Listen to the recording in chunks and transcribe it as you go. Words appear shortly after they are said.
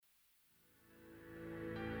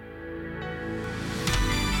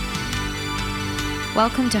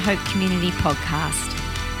Welcome to Hope Community Podcast.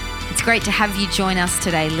 It's great to have you join us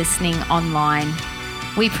today listening online.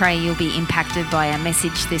 We pray you'll be impacted by our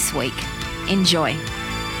message this week. Enjoy.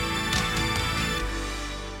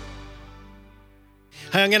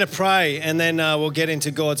 Hey, I'm going to pray and then we'll get into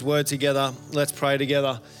God's word together. Let's pray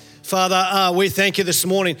together. Father, we thank you this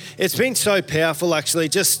morning. It's been so powerful, actually,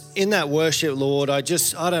 just in that worship, Lord. I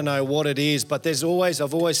don't know what it is, but I've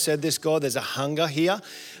always said this, God, there's a hunger here,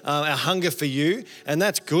 a hunger for you, and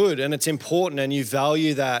that's good, and it's important, and you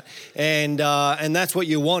value that, and that's what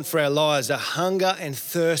you want for our lives, a hunger and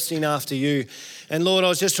thirsting after you. And Lord, I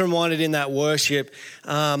was just reminded in that worship,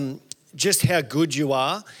 just how good you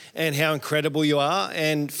are and how incredible you are.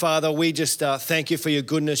 And Father, we just thank you for your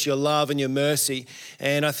goodness, your love and your mercy.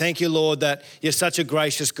 And I thank you, Lord, that you're such a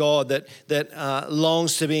gracious God that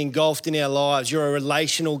longs to be engulfed in our lives. You're a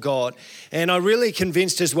relational God. And I'm really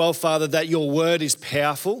convinced as well, Father, that your word is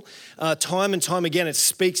powerful. Time and time again, it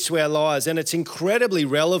speaks to our lives and it's incredibly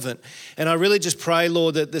relevant. And I really just pray,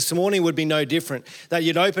 Lord, that this morning would be no different, that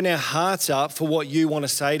you'd open our hearts up for what you want to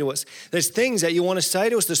say to us. There's things that you want to say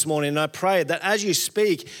to us this morning, and I pray that as you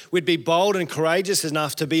speak, we'd be bold and courageous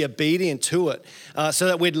enough to be obedient to it, so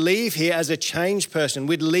that we'd leave here as a changed person.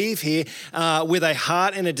 We'd leave here with a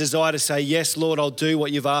heart and a desire to say, yes, Lord, I'll do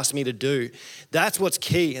what you've asked me to do. That's what's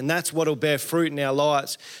key, and that's what will bear fruit in our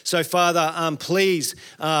lives. So, Father, please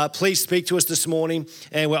speak to us this morning,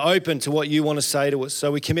 and we're open to what you want to say to us.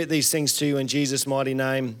 So we commit these things to you in Jesus' mighty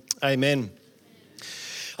name. Amen.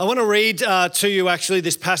 I want to read to you actually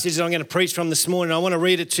this passage that I'm going to preach from this morning. I want to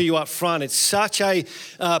read it to you up front. It's such a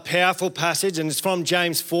powerful passage, and it's from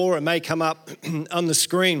James 4. It may come up on the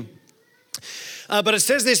screen. But it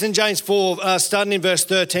says this in James 4, starting in verse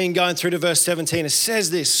 13, going through to verse 17. It says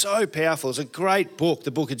this, so powerful. It's a great book,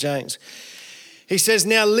 the book of James. He says,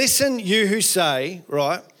 now listen you who say,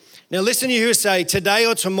 right? Now listen you who say, today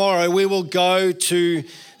or tomorrow we will go to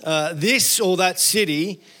this or that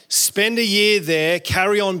city, spend a year there,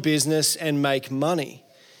 carry on business and make money.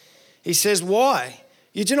 He says, why?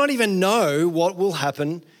 You do not even know what will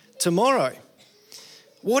happen tomorrow.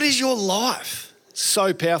 What is your life?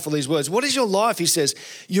 So powerful, these words. What is your life? He says,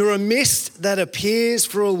 you're a mist that appears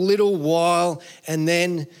for a little while and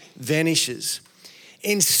then vanishes.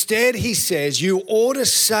 Instead, he says, you ought to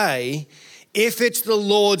say, if it's the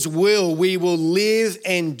Lord's will, we will live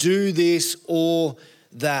and do this or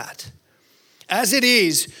that. As it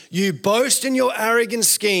is, you boast in your arrogant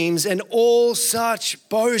schemes, and all such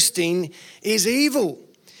boasting is evil.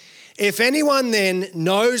 If anyone then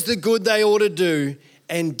knows the good they ought to do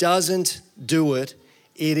and doesn't do it,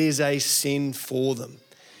 it is a sin for them.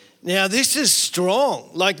 Now, this is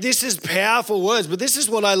strong. This is powerful words, but this is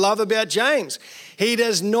what I love about James. He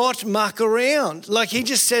does not muck around. He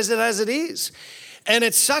just says it as it is. And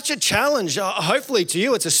it's such a challenge, hopefully to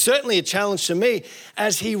you, it's certainly a challenge to me,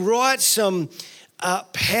 as he writes some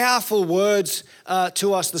powerful words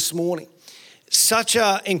to us this morning. Such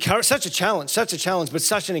a challenge, but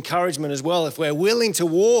such an encouragement as well if we're willing to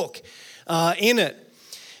walk in it.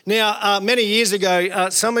 Now, many years ago,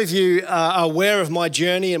 some of you are aware of my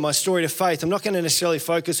journey and my story to faith. I'm not going to necessarily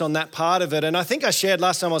focus on that part of it. And I think I shared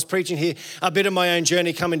last time I was preaching here a bit of my own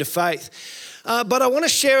journey coming to faith. But I want to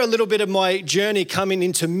share a little bit of my journey coming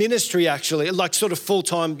into ministry, actually, sort of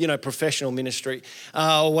full-time, professional ministry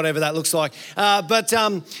or whatever that looks like.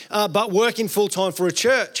 But working full-time for a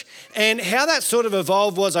church. And how that sort of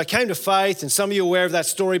evolved was I came to faith, and some of you are aware of that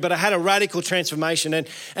story, but I had a radical transformation. And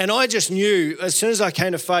I just knew as soon as I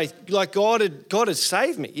came to faith, God had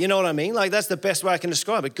saved me. You know what I mean? That's the best way I can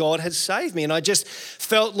describe it. God had saved me. And I just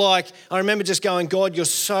felt I remember just going, God, you're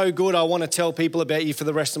so good. I want to tell people about you for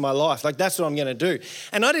the rest of my life. That's what I'm going to do.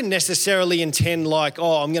 And I didn't necessarily intend I'm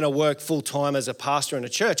going to work full time as a pastor in a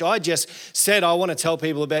church. I just said, I want to tell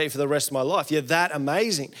people about you for the rest of my life. You're that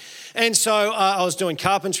amazing. And so I was doing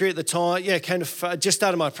carpentry at the time. Just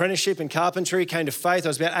started my apprenticeship in carpentry, came to faith. I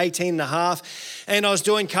was about 18 and a half. And I was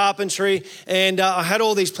doing carpentry and I had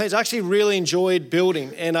all these plans. I actually really enjoyed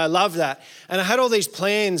building and I loved that. And I had all these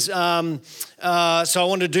plans. So I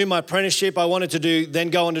wanted to do my apprenticeship. I wanted to then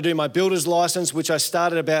go on to do my builder's license, which I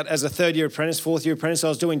started about as a fourth year apprentice. I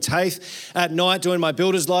was doing TAFE at night, doing my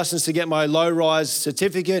builder's license to get my low-rise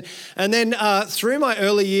certificate. And then through my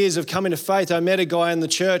early years of coming to faith, I met a guy in the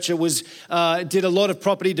church that did a lot of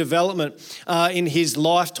property development in his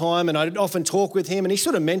lifetime. And I'd often talk with him and he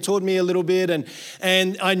sort of mentored me a little bit.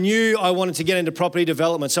 And I knew I wanted to get into property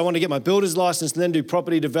development. So I wanted to get my builder's license and then do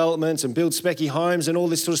property developments and build specky homes and all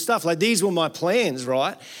this sort of stuff. These were my plans,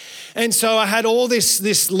 right? And so I had all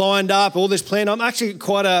this lined up, all this planned. I'm actually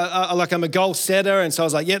quite I'm a goal setter. And so I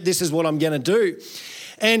was like, yep, this is what I'm going to do.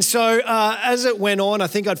 And so as it went on, I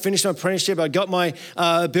think I'd finished my apprenticeship, I got my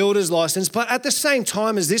builder's license. But at the same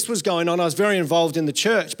time as this was going on, I was very involved in the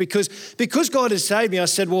church because God had saved me. I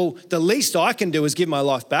said, well, the least I can do is give my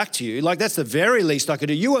life back to you. Like, that's the very least I could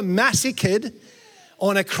do. You were massacred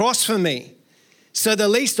on a cross for me. So the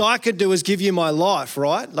least I could do is give you my life,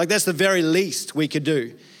 right? Like, that's the very least we could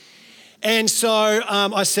do. And so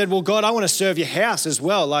I said, well, God, I want to serve your house as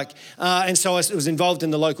well. And so I was involved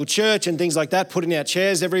in the local church and things like that, putting out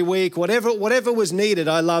chairs every week, whatever was needed.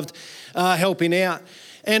 I loved helping out.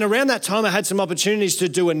 And around that time, I had some opportunities to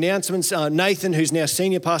do announcements. Nathan, who's now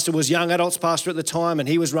senior pastor, was young adults pastor at the time, and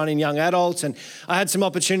he was running young adults. And I had some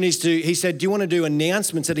opportunities he said, do you want to do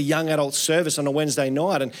announcements at a young adult service on a Wednesday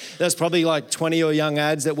night? And there's probably like 20 or young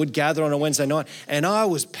ads that would gather on a Wednesday night. And I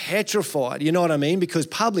was petrified, you know what I mean? Because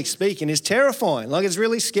public speaking is terrifying. Like, it's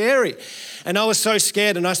really scary. And I was so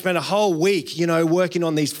scared, and I spent a whole week, working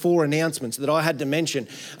on these 4 announcements that I had to mention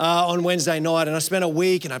on Wednesday night. And I spent a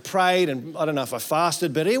week and I prayed, and I don't know if I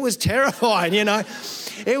fasted, but it was terrifying,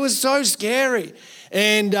 It was so scary.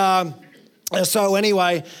 And so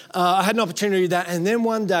anyway, I had an opportunity to do that. And then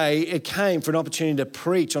one day it came for an opportunity to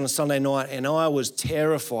preach on a Sunday night, and I was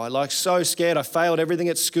terrified, like so scared. I failed everything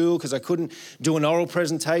at school because I couldn't do an oral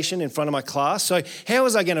presentation in front of my class. So how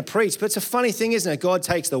was I going to preach? But it's a funny thing, isn't it? God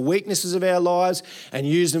takes the weaknesses of our lives and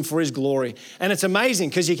uses them for his glory. And it's amazing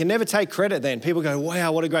because you can never take credit then. People go,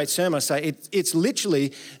 wow, what a great sermon. I say, it's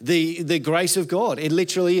literally the grace of God. It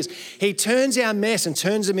literally is. He turns our mess and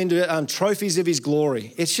turns them into trophies of his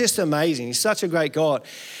glory. It's just amazing. He's such a great God.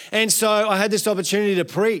 And so I had this opportunity to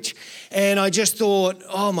preach, and I just thought,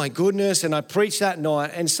 oh my goodness, and I preached that night,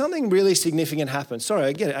 and something really significant happened. Sorry,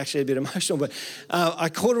 I get actually a bit emotional, but I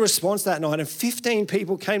caught a response that night, and 15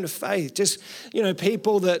 people came to faith. Just,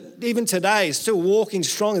 people that even today are still walking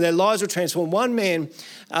strong. Their lives were transformed. One man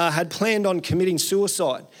had planned on committing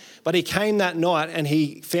suicide, but he came that night and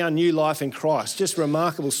he found new life in Christ. Just a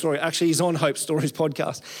remarkable story. Actually, he's on Hope Stories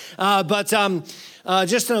podcast.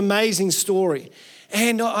 Just an amazing story.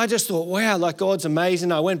 And I just thought, wow, like God's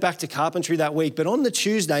amazing. I went back to carpentry that week. But on the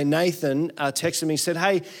Tuesday, Nathan texted me and said,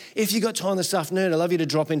 hey, if you got time this afternoon, I'd love you to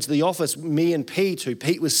drop into the office. Me and Pete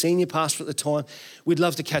was senior pastor at the time. We'd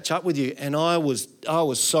love to catch up with you. And I was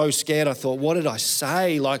so scared. I thought, what did I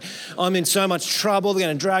say? Like, I'm in so much trouble. They're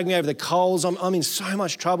going to drag me over the coals. I'm in so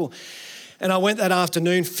much trouble. And I went that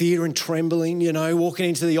afternoon, fear and trembling, walking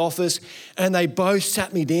into the office, and they both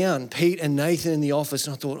sat me down, Pete and Nathan, in the office.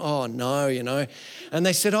 And I thought, oh no, And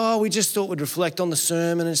they said, oh, we just thought we'd reflect on the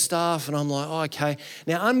sermon and stuff. And I'm like, oh, okay.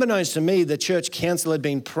 Now, unbeknownst to me, the church council had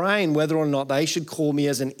been praying whether or not they should call me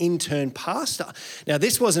as an intern pastor. Now,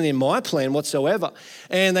 this wasn't in my plan whatsoever.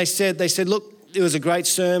 And they said, look, it was a great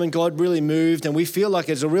sermon. God really moved, and we feel like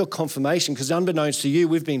it's a real confirmation because unbeknownst to you,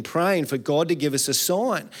 we've been praying for God to give us a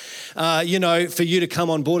sign, for you to come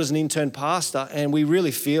on board as an intern pastor. And we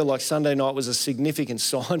really feel like Sunday night was a significant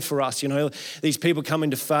sign for us, these people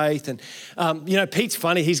coming to faith. And, Pete's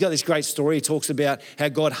funny. He's got this great story. He talks about how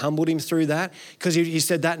God humbled him through that because he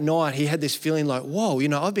said that night he had this feeling like, whoa,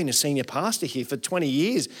 I've been a senior pastor here for 20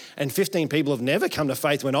 years and 15 people have never come to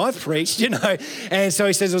faith when I've preached, And so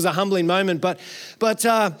he says it was a humbling moment, But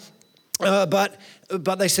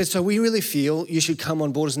they said, so we really feel you should come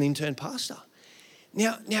on board as an intern pastor.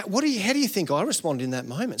 Now, how do you think I responded in that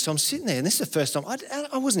moment? So I'm sitting there, and this is the first time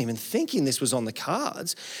I wasn't even thinking this was on the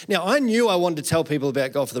cards. Now, I knew I wanted to tell people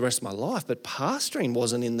about God for the rest of my life, but pastoring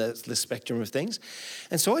wasn't in the spectrum of things.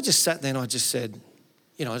 And so I just sat there and I just said,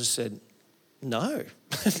 no,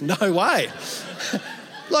 no way.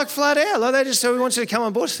 Like flat out. Like they just said, we want you to come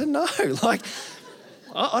on board. I said, no,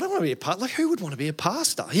 I don't want to be a pastor. Like, who would want to be a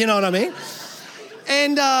pastor? You know what I mean?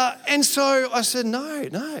 And so I said,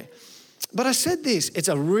 no. But I said this. It's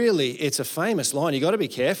a famous line. You got to be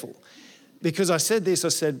careful. Because I said this,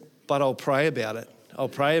 but I'll pray about it.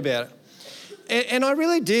 And I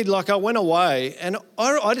really did. Like, I went away, and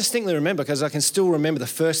I distinctly remember, because I can still remember the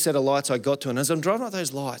first set of lights I got to. And as I'm driving up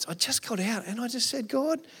those lights, I just got out, and I just said,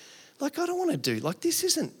 God, like, I don't want to do, like, this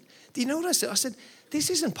isn't, do you know what I said? I said, this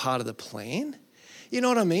isn't part of the plan. You know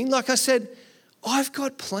what I mean? Like I said, I've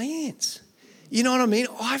got plans. You know what I mean?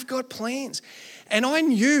 I've got plans. And I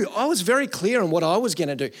was very clear on what I was going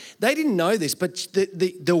to do. They didn't know this, but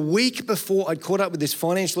the week before I'd caught up with this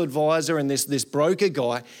financial advisor and this broker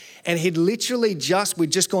guy, And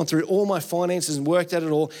we'd just gone through all my finances and worked at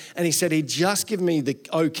it all. And he said he'd just given me the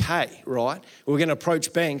okay, right? We were going to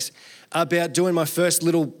approach banks about doing my first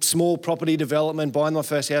little small property development, buying my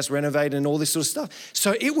first house, renovating and all this sort of stuff.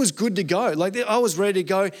 So it was good to go. Like I was ready to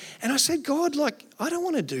go. And I said, God, like, I don't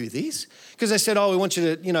want to do this. Because they said, we want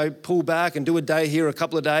you to, pull back and do a day here, a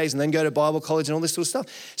couple of days, and then go to Bible college and all this sort of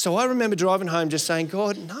stuff. So I remember driving home just saying,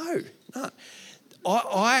 God, no.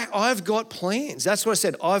 I've got plans. That's what I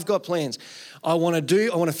said. I've got plans. I want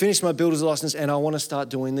to finish my builder's license and I want to start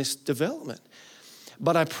doing this development.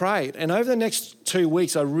 But I prayed. And over the next 2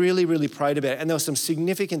 weeks, I really, really prayed about it. And there were some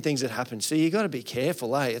significant things that happened. So you got to be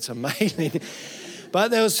careful, It's amazing. But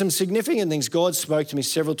there was some significant things. God spoke to me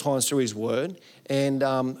several times through his word. And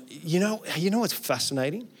you know what's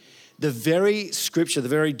fascinating? The very scripture, the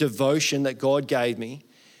very devotion that God gave me,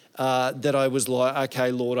 that I was like,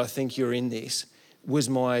 okay, Lord, I think you're in this, was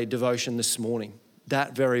my devotion this morning.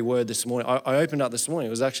 That very word this morning. I opened up this morning. It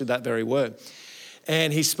was actually that very word.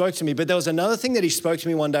 And he spoke to me. But there was another thing that he spoke to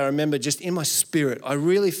me one day, I remember, just in my spirit. I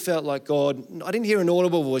really felt like God, I didn't hear an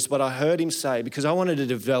audible voice, but I heard him say, because I wanted to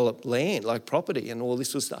develop land, like property and all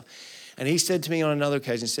this sort of stuff. And he said to me on another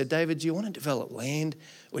occasion, he said, David, do you want to develop land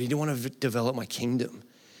or do you want to develop my kingdom?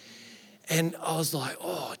 And I was like,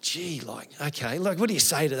 oh, gee, like, okay, like, what do you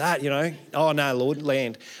say to that, Oh, no, Lord,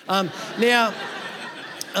 land. Now,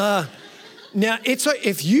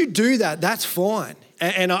 if you do that, that's fine.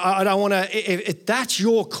 And I don't want to, if that's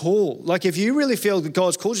your call. Like if you really feel that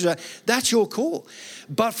God's called you to that, that's your call.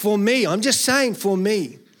 But for me, I'm just saying for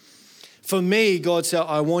me, God said,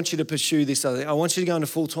 I want you to pursue this other thing. I want you to go into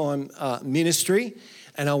full-time ministry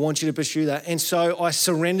and I want you to pursue that. And so I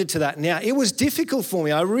surrendered to that. Now, it was difficult for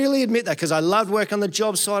me. I really admit that because I loved working on the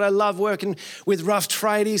job site. I love working with rough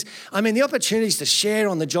tradies. I mean, the opportunities to share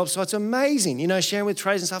on the job site's amazing. Sharing with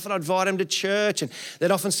trades and stuff. And I'd invite them to church and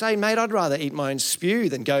they'd often say, mate, I'd rather eat my own spew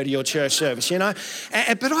than go to your church service, But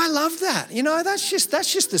I love that. That's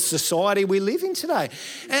just the society we live in today.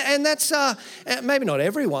 And that's maybe not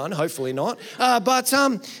everyone, hopefully not. But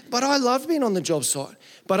I love being on the job site.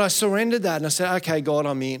 But I surrendered that and I said, okay, God,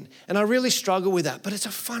 I'm in. And I really struggle with that. But it's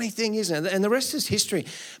a funny thing, isn't it? And the rest is history.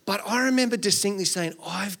 But I remember distinctly saying,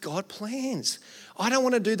 I've got plans. I don't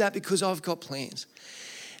want to do that because I've got plans.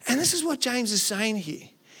 And this is what James is saying here.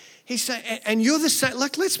 He's saying, and you're the same,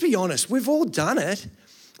 like, let's be honest, we've all done it.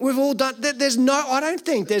 We've all done, I don't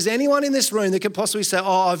think there's anyone in this room that could possibly say,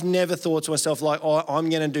 I've never thought to myself like, I'm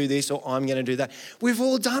going to do this or I'm going to do that. We've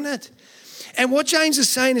all done it. And what James is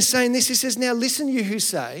saying this. He says, now listen, you who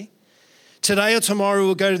say, today or tomorrow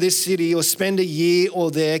we'll go to this city or spend a year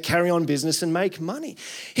or there, carry on business and make money.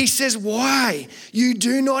 He says, why? You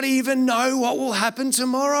do not even know what will happen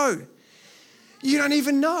tomorrow. You don't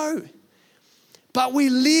even know. But we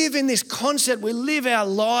live in this concept, we live our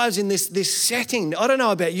lives in this setting. I don't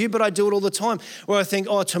know about you, but I do it all the time where I think,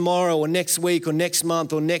 tomorrow or next week or next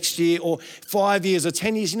month or next year or 5 years or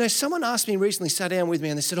 10 years. Someone asked me recently, sat down with me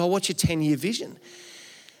and they said, what's your 10-year vision?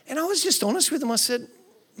 And I was just honest with them. I said,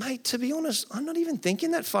 mate, to be honest, I'm not even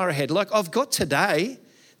thinking that far ahead. Like I've got today,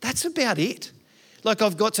 that's about it.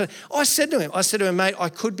 I said to him, mate, I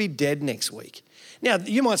could be dead next week. Now,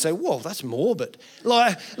 you might say, whoa, that's morbid.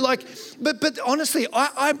 But honestly,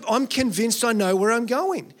 I'm convinced I know where I'm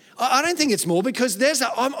going. I don't think it's more because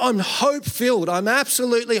I'm hope-filled. I'm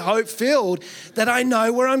absolutely hope-filled that I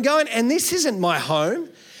know where I'm going. And this isn't my home,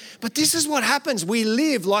 but this is what happens. We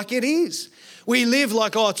live like it is. We live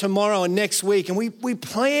like, tomorrow and next week, and we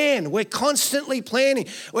plan. We're constantly planning,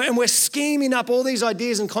 and we're scheming up all these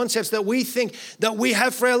ideas and concepts that we think that we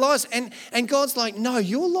have for our lives. And God's like, no,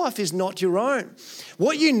 your life is not your own.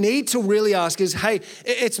 What you need to really ask is, hey,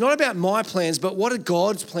 it's not about my plans, but what are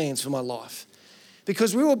God's plans for my life?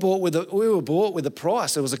 Because we were bought with a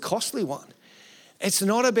price. It was a costly one. It's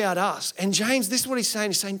not about us. And James, this is what he's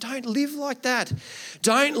saying. He's saying, don't live like that.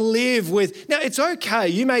 Don't live with... Now, it's okay.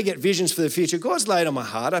 You may get visions for the future. God's laid on my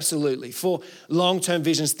heart, absolutely, for long-term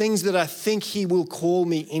visions, things that I think he will call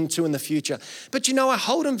me into in the future. But I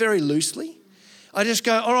hold them very loosely. I just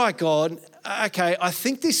go, all right, God, okay, I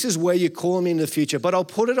think this is where you're calling me in the future, but I'll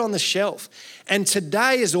put it on the shelf. And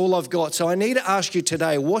today is all I've got. So I need to ask you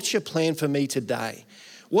today, what's your plan for me today?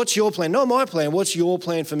 What's your plan? Not my plan. What's your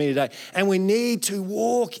plan for me today? And we need to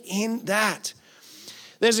walk in that.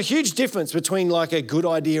 There's a huge difference between like a good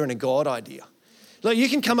idea and a God idea. Like you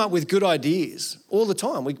can come up with good ideas all the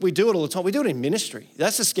time. We do it all the time. We do it in ministry.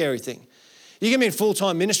 That's the scary thing. You can be in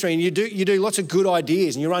full-time ministry and you do lots of good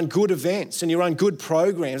ideas and you run good events and you run good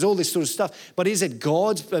programs, all this sort of stuff. But is it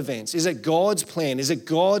God's events? Is it God's plan? Is it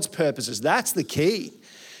God's purposes? That's the key.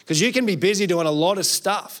 Because you can be busy doing a lot of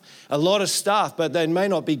stuff, but they may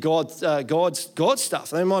not be God's stuff.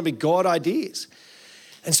 They might be God ideas.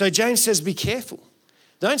 And so James says, be careful.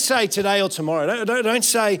 Don't say today or tomorrow. Don't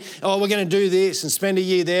say, oh, we're going to do this and spend a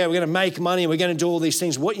year there. We're going to make money. We're going to do all these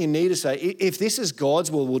things. What you need to say, if this is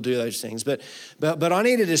God's will, we'll do those things. But I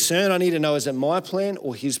need to discern. I need to know, is it my plan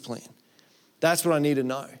or his plan? That's what I need to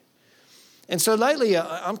know. And so lately,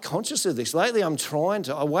 I'm conscious of this. Lately,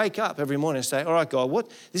 I wake up every morning and say, all right, God,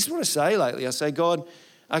 this is what I say lately. I say, God,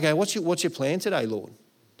 okay, what's your plan today, Lord?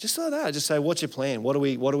 Just like that. I just say, what's your plan? What are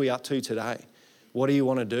we up to today? What do you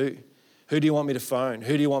want to do? Who do you want me to phone?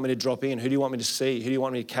 Who do you want me to drop in? Who do you want me to see? Who do you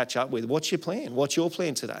want me to catch up with? What's your plan? What's your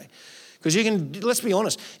plan today? Because let's be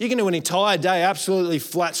honest, you can do an entire day absolutely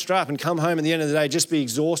flat strap and come home at the end of the day, just be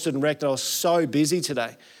exhausted and wrecked. I was so busy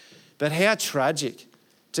today. But how tragic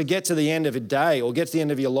to get to the end of a day or get to the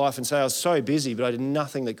end of your life and say, I was so busy, but I did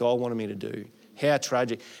nothing that God wanted me to do. How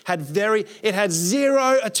tragic. It had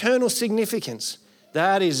zero eternal significance.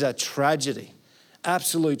 That is a tragedy,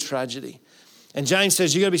 absolute tragedy. And James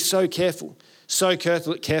says, you've got to be so careful.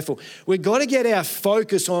 We've got to get our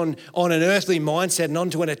focus on an earthly mindset and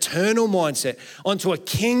onto an eternal mindset, onto a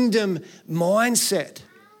kingdom mindset.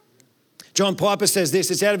 John Piper says this.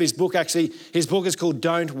 It's out of his book, actually. His book is called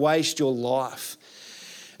Don't Waste Your Life.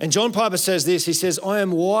 And John Piper says this. He says, I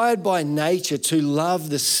am wired by nature to love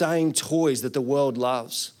the same toys that the world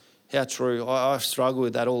loves. How true. I struggle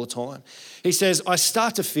with that all the time. He says, I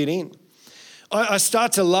start to fit in. I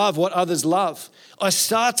start to love what others love. I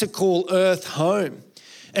start to call earth home.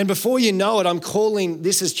 And before you know it,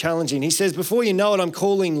 this is challenging. He says, before you know it, I'm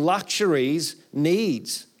calling luxuries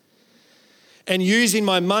needs and using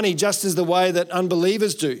my money just as the way that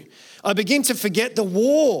unbelievers do. I begin to forget the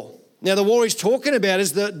war. Now, the war he's talking about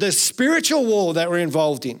is the spiritual war that we're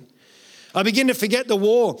involved in. I begin to forget the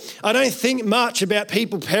war. I don't think much about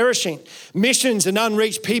people perishing. Missions and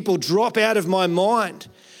unreached people drop out of my mind.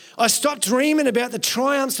 I stop dreaming about the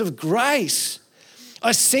triumphs of grace.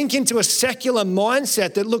 I sink into a secular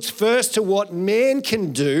mindset that looks first to what man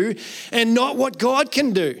can do and not what God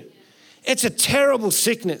can do. It's a terrible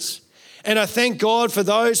sickness. And I thank God for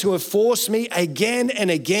those who have forced me again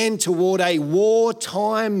and again toward a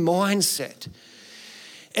wartime mindset.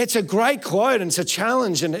 It's a great quote and it's a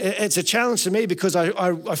challenge. And it's a challenge to me because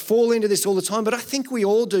I fall into this all the time, but I think we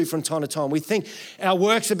all do from time to time. We think our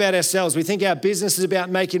work's about ourselves. We think our business is about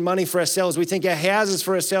making money for ourselves. We think our houses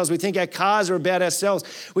for ourselves. We think our cars are about ourselves.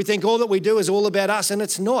 We think all that we do is all about us, and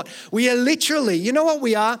it's not. We are literally, you know what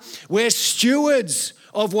we are? We're stewards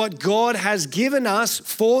of what God has given us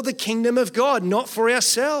for the kingdom of God, not for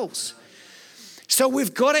ourselves. So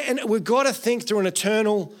we've got to think through an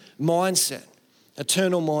eternal mindset.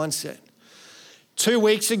 2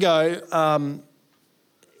 weeks ago,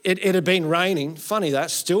 it had been raining. Funny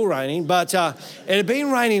that, still raining, but it had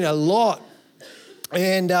been raining a lot.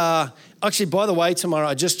 And actually, by the way, tomorrow,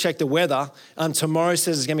 I just checked the weather. Tomorrow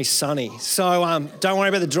says it's going to be sunny. So don't worry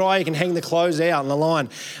about the dry. You can hang the clothes out on the line.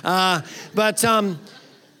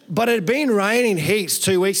 But it had been raining heaps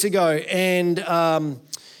 2 weeks ago.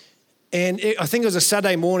 I think it was a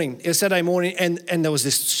Saturday morning. And there was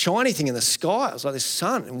this shiny thing in the sky. It was like this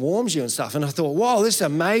sun. It warms you and stuff. And I thought, wow, this is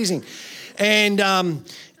amazing. And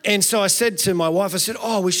so I said to my wife,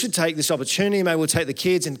 we should take this opportunity. Maybe we'll take the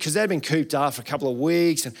kids. And because they'd been cooped up for a couple of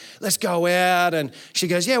weeks. And let's go out. And she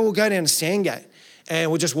goes, yeah, we'll go down to Sandgate. And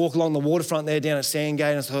we'll just walk along the waterfront there down at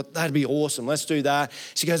Sandgate. And I thought, that'd be awesome. Let's do that.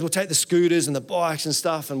 She goes, we'll take the scooters and the bikes and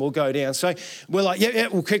stuff and we'll go down. So we're like, yeah,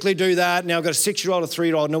 we'll quickly do that. Now I've got a 6-year-old, a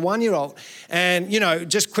 3-year-old and a 1-year-old. And,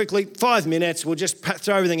 just quickly, 5 minutes, we'll just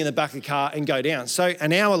throw everything in the back of the car and go down. So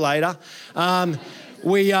an hour later,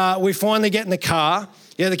 we finally get in the car,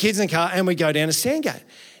 the kids in the car, and we go down to Sandgate.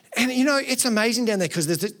 And, it's amazing down there because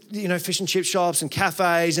there's, fish and chip shops and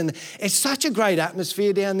cafes and it's such a great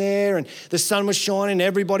atmosphere down there and the sun was shining,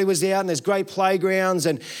 everybody was out and there's great playgrounds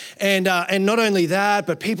and not only that,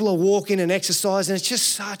 but people are walking and exercising. It's just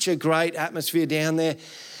such a great atmosphere down there.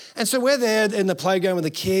 And so we're there in the playground with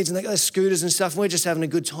the kids and they got their scooters and stuff and we're just having a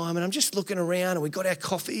good time and I'm just looking around and we got our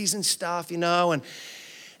coffees and stuff, and I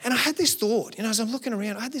had this thought, as I'm looking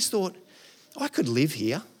around, I had this thought, I could live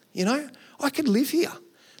here, I could live here.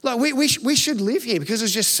 Like we should live here because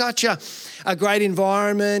it's just such a great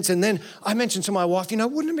environment. And then I mentioned to my wife,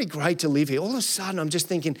 wouldn't it be great to live here? All of a sudden I'm just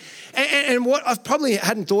thinking, and what I've probably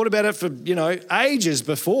hadn't thought about it for, ages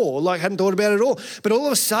before, hadn't thought about it at all. But all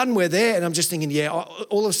of a sudden we're there and I'm just thinking,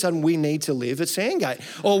 all of a sudden we need to live at Sandgate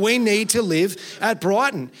or we need to live at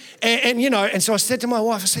Brighton. And so I said to my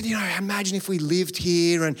wife, imagine if we lived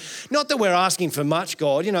here, and not that we're asking for much,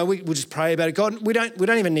 God, we'll just pray about it. God, we don't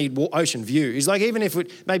even need ocean view. He's like, even if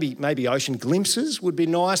maybe ocean glimpses would be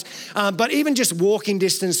nice. But even just walking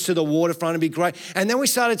distance to the waterfront would be great. And then we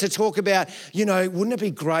started to talk about, wouldn't it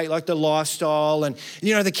be great, like the lifestyle, and,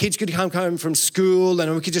 the kids could come home from school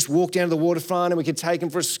and we could just walk down to the waterfront and we could take them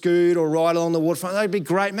for a scoot or ride along the waterfront. That'd be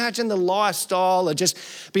great. Imagine the lifestyle. It'd just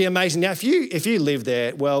be amazing. Now, if you live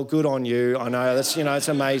there, well, good on you. I know that's, it's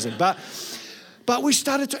amazing. But we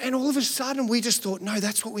started to, and all of a sudden we just thought, no,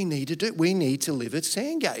 that's what we need to do. We need to live at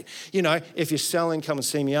Sandgate. If you're selling, come and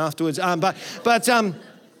see me afterwards.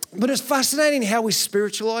 But it's fascinating how we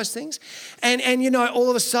spiritualize things. And all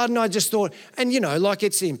of a sudden I just thought, and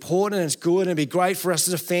it's important and it's good and it'd be great for us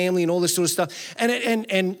as a family and all this sort of stuff.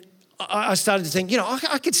 And I started to think,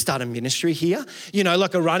 I could start a ministry here,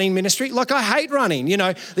 like a running ministry. Like I hate running,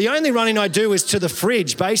 the only running I do is to the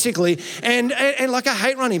fridge basically. And like I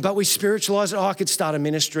hate running, but we spiritualize it. I could start a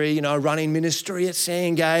ministry, a running ministry at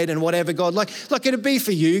Sandgate and whatever, God, like it'd be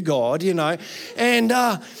for you, God, and,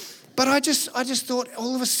 but I just thought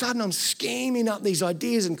all of a sudden I'm scheming up these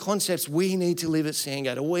ideas and concepts. We need to live at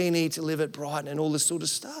Sandgate, or we need to live at Brighton and all this sort of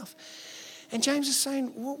stuff. And James is saying,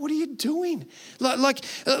 what are you doing? Like,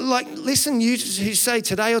 listen, you say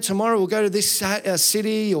today or tomorrow we'll go to this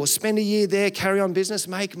city or spend a year there, carry on business,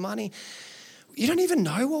 make money. You don't even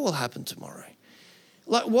know what will happen tomorrow.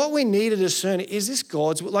 Like what we need to discern, is this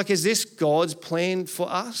God's plan for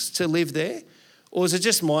us to live there? Or is it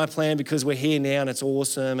just my plan because we're here now and it's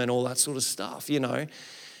awesome and all that sort of stuff,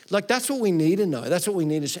 Like that's what we need to know. That's what we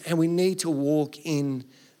need to, and we need to walk in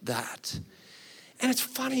that. And it's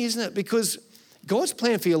funny, isn't it? Because God's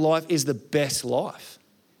plan for your life is the best life.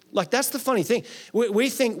 Like that's the funny thing. We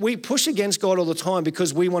think we push against God all the time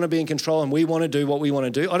because we want to be in control and we want to do what we want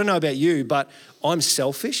to do. I don't know about you, but I'm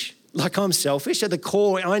selfish. Like I'm selfish at the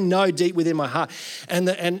core. I know deep within my heart.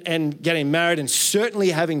 And getting married and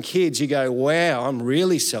certainly having kids, you go, wow, I'm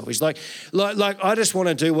really selfish. Like I just want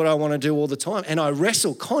to do what I want to do all the time. And I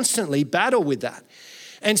wrestle constantly, battle with that.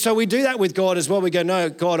 And so we do that with God as well. We go, no,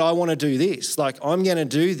 God, I want to do this. Like, I'm going to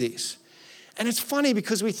do this. And it's funny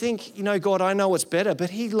because we think, God, I know what's better,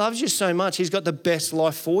 but he loves you so much. He's got the best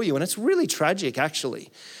life for you. And it's really tragic,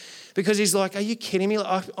 actually, because he's like, are you kidding me?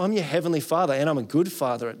 I'm your heavenly Father, and I'm a good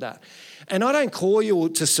father at that. And I don't call you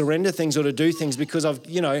to surrender things or to do things because I've,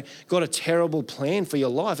 got a terrible plan for your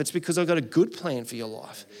life. It's because I've got a good plan for your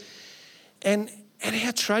life. And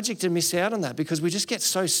how tragic to miss out on that, because we just get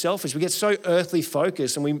so selfish. We get so earthly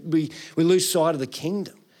focused and we lose sight of the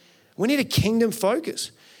kingdom. We need a kingdom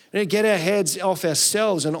focus. We need to get our heads off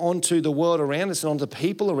ourselves and onto the world around us and onto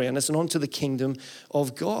people around us and onto the kingdom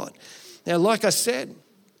of God. Now, like I said,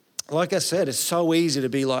 it's so easy to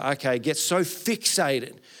be like, okay, get so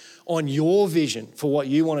fixated on your vision for what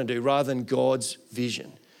you want to do rather than God's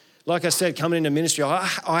vision. Like I said, coming into ministry,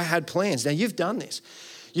 I had plans. Now, you've done this.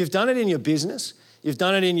 You've done it in your business. You've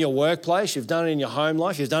done it in your workplace. You've done it in your home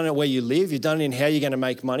life. You've done it where you live. You've done it in how you're going to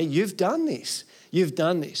make money. You've done this. You've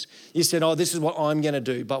done this. You said, this is what I'm going to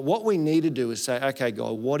do. But what we need to do is say, okay,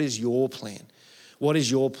 God, what is your plan? What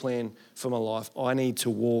is your plan for my life? I need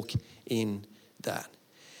to walk in that.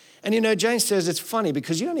 And James says it's funny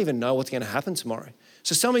because you don't even know what's going to happen tomorrow.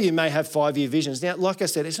 So some of you may have 5-year visions. Now, like I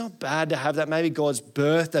said, it's not bad to have that. Maybe God's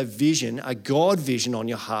birthed a vision, a God vision on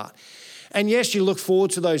your heart. And yes, you look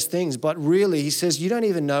forward to those things, but really, he says, you don't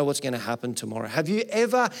even know what's going to happen tomorrow. Have you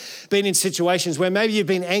ever been in situations where maybe you've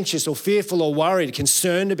been anxious or fearful or worried,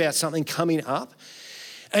 concerned about something coming up,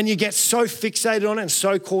 and you get so fixated on it and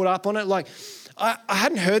so caught up on it? Like, I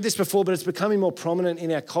hadn't heard this before, but it's becoming more prominent in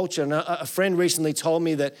our culture. And a friend recently told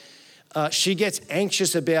me that she gets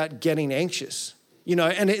anxious about getting anxious.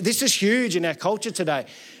 And this is huge in our culture today,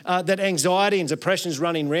 that anxiety and depression is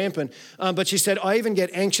running rampant. But she said, I even get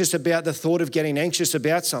anxious about the thought of getting anxious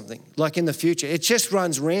about something, like in the future. It just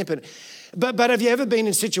runs rampant. But have you ever been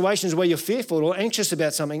in situations where you're fearful or anxious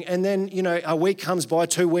about something, and then, a week comes by,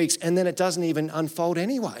 2 weeks, and then it doesn't even unfold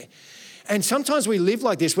anyway? And sometimes we live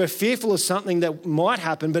like this. We're fearful of something that might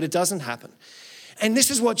happen, but it doesn't happen. And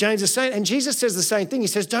this is what James is saying. And Jesus says the same thing. He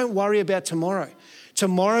says, don't worry about tomorrow.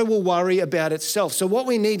 Tomorrow will worry about itself. So what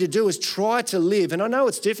we need to do is try to live. And I know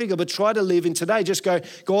it's difficult, but try to live in today. Just go,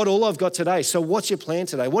 God, all I've got today. So what's your plan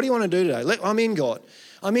today? What do you want to do today? I'm in God.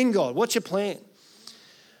 I'm in God. What's your plan?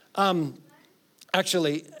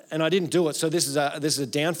 Actually, and I didn't do it, so this is a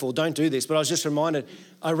downfall. Don't do this. But I was just reminded,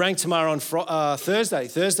 I rang Tamara on Thursday.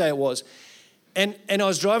 Thursday it was. And I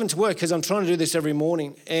was driving to work because I'm trying to do this every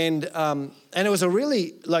morning. And it was a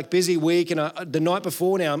really busy week. And the night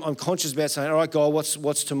before now, I'm conscious about saying, all right, God,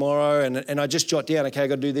 what's tomorrow? And I just jot down, okay, I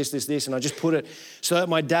got to do this. And I just put it so that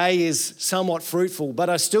my day is somewhat fruitful. But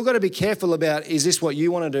I still got to be careful about, is this what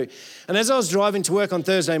you want to do? And as I was driving to work on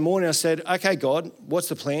Thursday morning, I said, okay, God, what's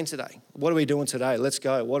the plan today? What are we doing today? Let's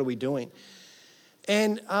go. What are we doing?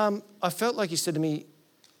 And I felt like he said to me,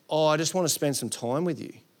 I just want to spend some time with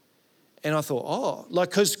you. And I thought,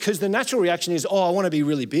 because the natural reaction is, I want to be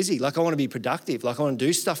really busy. I want to be productive. I want to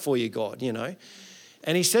do stuff for you, God,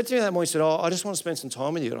 And he said to me that morning, he said, I just want to spend some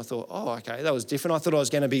time with you. And I thought, okay, that was different. I thought I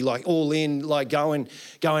was going to be all in, going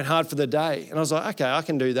hard for the day. And I was like, okay, I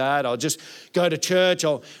can do that. I'll just go to church.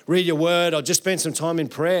 I'll read your word. I'll just spend some time in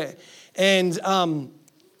prayer. And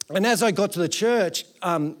as I got to the church,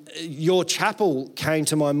 your chapel came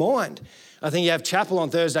to my mind. I think you have chapel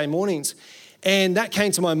on Thursday mornings. And that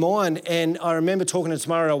came to my mind, and I remember talking to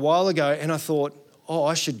Tamara a while ago, and I thought,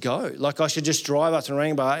 I should go. I should just drive up to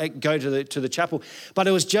Narangba, go to the chapel. But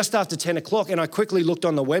it was just after 10 o'clock, and I quickly looked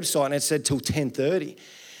on the website, and it said till 10:30.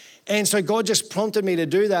 And so God just prompted me to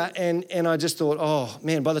do that, and I just thought,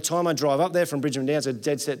 by the time I drive up there from Bridgeman Downs, a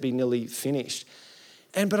dead set be nearly finished.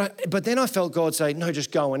 But then I felt God say, no,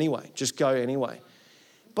 just go anyway. Just go anyway.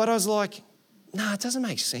 But I was like, no, it doesn't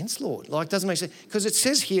make sense, Lord. It doesn't make sense. Because it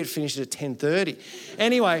says here it finishes at 10:30.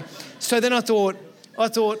 Anyway, so then I thought,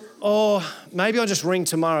 maybe I'll just ring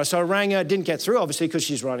tomorrow. So I rang her, didn't get through, obviously, because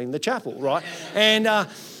she's running the chapel, right? And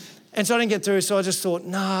so I didn't get through. So I just thought,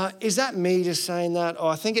 is that me just saying that?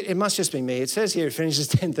 I think it must just be me. It says here it finishes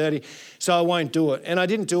 10:30, so I won't do it. And I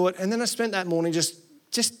didn't do it. And then I spent that morning just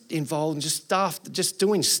involved in just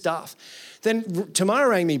doing stuff. Then Tamara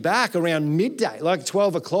rang me back around midday,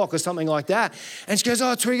 12 o'clock or something like that. And she goes,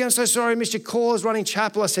 Twiggy, I'm so sorry, I missed your call. I was running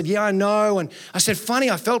chapel. I said, yeah, I know. And I said, funny,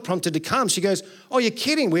 I felt prompted to come. She goes, you're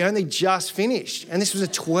kidding. We only just finished. And this was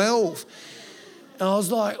at 12. And I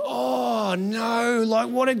was like, no.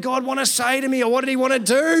 What did God want to say to me? Or what did he want to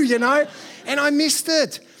do, And I missed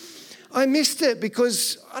it. I missed it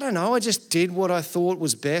because, I don't know, I just did what I thought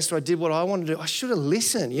was best, or I did what I wanted to do. I should have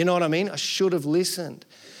listened, you know what I mean? I should have listened.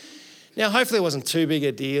 Now, hopefully it wasn't too big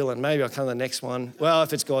a deal, and maybe I'll come to the next one. Well,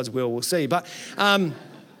 if it's God's will, we'll see. But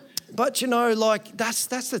that's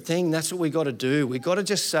the thing. That's what we got to do. We got to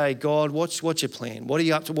just say, God, what's your plan? What are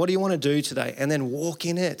you up to? What do you want to do today? And then walk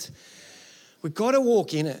in it. We've got to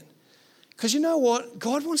walk in it. Because you know what?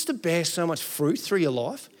 God wants to bear so much fruit through your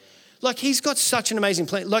life. He's got such an amazing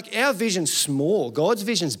plan. Our vision's small. God's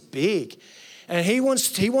vision's big. And he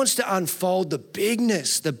wants to unfold the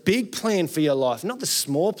bigness, the big plan for your life, not the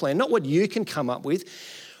small plan, not what you can come up with.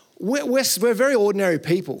 We're very ordinary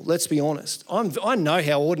people, let's be honest. I know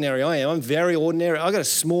how ordinary I am. I'm very ordinary. I've got a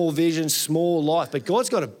small vision, small life, but God's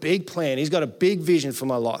got a big plan. He's got a big vision for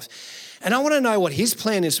my life. And I want to know what his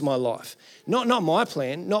plan is for my life, not my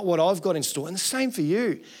plan, not what I've got in store. And the same for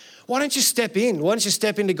you. Why don't you step in? Why don't you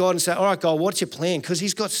step into God and say, all right, God, what's your plan? Because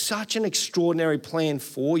he's got such an extraordinary plan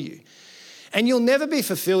for you. And you'll never be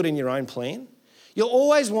fulfilled in your own plan. You'll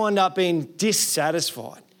always wind up being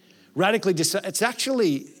dissatisfied, radically dissatisfied. It's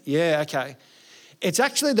actually, It's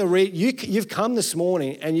actually you've come this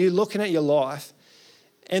morning and you're looking at your life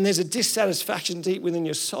and there's a dissatisfaction deep within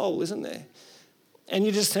your soul, isn't there? And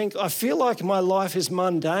you just think, I feel like my life is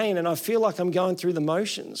mundane and I feel like I'm going through the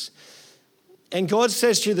motions. And God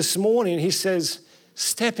says to you this morning, he says,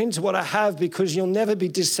 step into what I have because you'll never be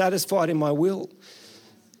dissatisfied in my will.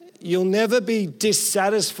 You'll never be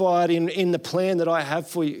dissatisfied in the plan that I have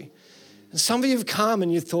for you. And some of you have come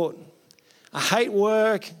and you thought, I hate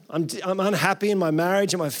work, I'm unhappy in my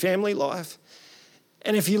marriage and my family life.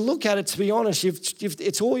 And if you look at it, to be honest,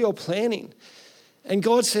 it's all your planning. And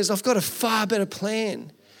God says, I've got a far better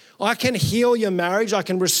plan. I can heal your marriage, I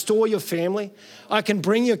can restore your family, I can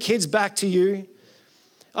bring your kids back to you.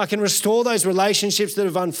 I can restore those relationships that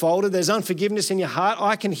have unfolded. There's unforgiveness in your heart,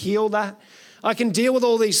 I can heal that. I can deal with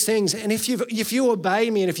all these things. And if you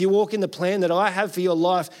obey me and if you walk in the plan that I have for your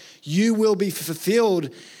life, you will be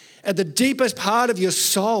fulfilled at the deepest part of your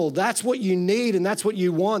soul. That's what you need and that's what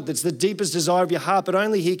you want. That's the deepest desire of your heart, but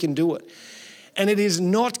only he can do it. And it is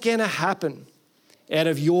not going to happen out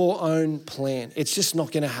of your own plan. It's just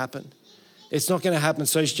not going to happen. It's not going to happen.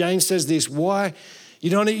 So James says this, why?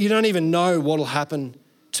 You don't even know what will happen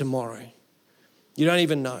tomorrow. You don't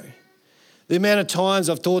even know. The amount of times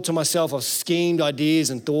I've thought to myself, I've schemed ideas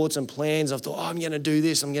and thoughts and plans. I've thought, I'm going to do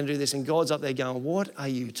this, I'm going to do this. And God's up there going, what are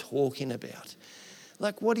you talking about?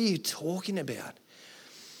 What are you talking about?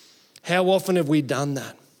 How often have we done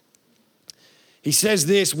that? He says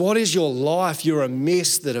this, what is your life? You're a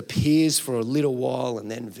mist that appears for a little while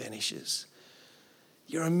and then vanishes.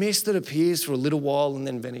 You're a mist that appears for a little while and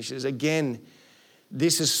then vanishes. Again,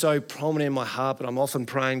 this is so prominent in my heart, but I'm often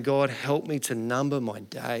praying, God, help me to number my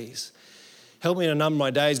days. Help me to number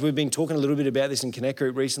my days. We've been talking a little bit about this in Connect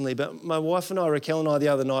Group recently, but my wife and I, Raquel and I, the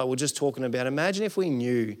other night, were just talking about, imagine if we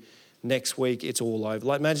knew next week it's all over.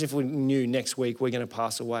 Like, imagine if we knew next week we're going to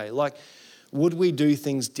pass away. Like, would we do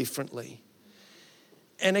things differently?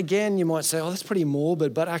 And again, you might say, oh, that's pretty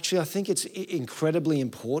morbid, but actually I think it's incredibly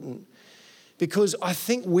important because I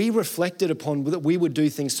think we reflected upon that we would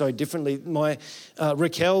do things so differently.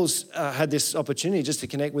 Raquel's had this opportunity just to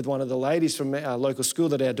connect with one of the ladies from our local school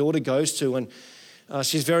that our daughter goes to, and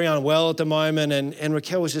she's very unwell at the moment, and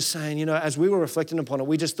Raquel was just saying, you know, as we were reflecting upon it,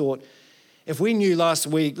 we just thought, if we knew next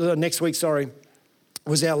week,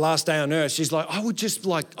 was our last day on earth, she's like, I would just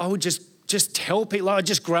tell people, I'd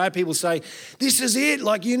just grab people, say, this is it.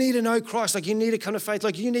 Like, you need to know Christ. Like, you need a kind of faith.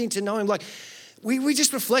 Like, you need to know him. Like, we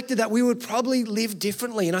just reflected that we would probably live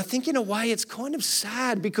differently. And I think in a way it's kind of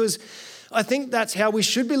sad because I think that's how we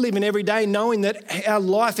should be living every day, knowing that our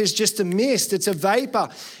life is just a mist. It's a vapor.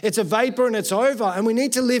 It's a vapor and it's over. And we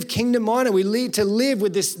need to live kingdom-minded. We need to live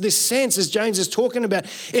with this sense, as James is talking about.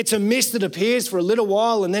 It's a mist that appears for a little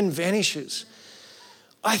while and then vanishes.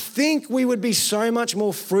 I think we would be so much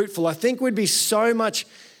more fruitful. I think we'd be used so much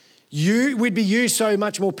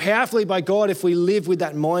more powerfully by God if we live with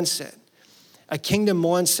that mindset, a kingdom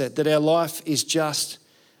mindset that our life is just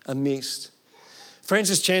a mist.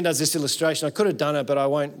 Francis Chan does this illustration. I could have done it, but I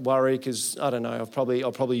won't worry because I don't know. I'll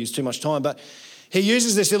probably use too much time. But he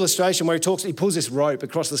uses this illustration where he pulls this rope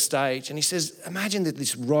across the stage, and he says, "Imagine that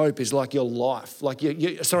this rope is like your life, like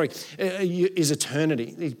is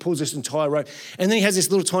eternity." He pulls this entire rope, and then he has this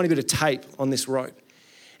little tiny bit of tape on this rope.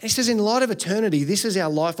 And he says, in light of eternity, this is our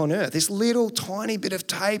life on earth. This little tiny bit of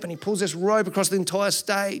tape, and he pulls this rope across the entire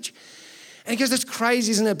stage. And he goes, that's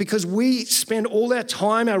crazy, isn't it? Because we spend all our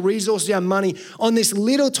time, our resources, our money on this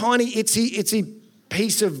little tiny itsy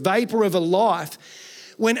piece of vapor of a life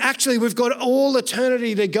when actually we've got all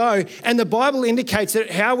eternity to go. And the Bible indicates that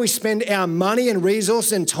how we spend our money and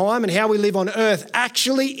resources and time and how we live on earth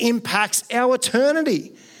actually impacts our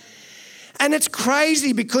eternity. And it's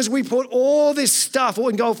crazy because we put all this stuff,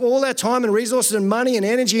 engulf all our time and resources and money and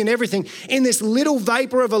energy and everything in this little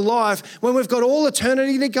vapor of a life when we've got all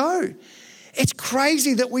eternity to go. It's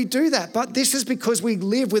crazy that we do that, but this is because we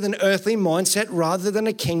live with an earthly mindset rather than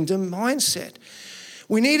a kingdom mindset.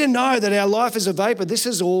 We need to know that our life is a vapor. This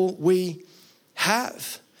is all we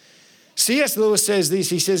have. C.S. Lewis says this.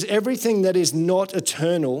 He says, everything that is not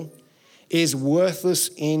eternal is worthless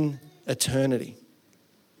in eternity.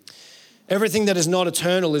 Everything that is not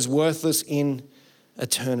eternal is worthless in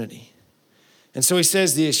eternity. And so he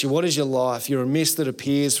says this, what is your life? You're a mist that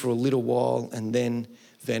appears for a little while and then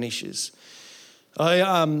vanishes.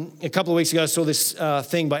 A couple of weeks ago, I saw this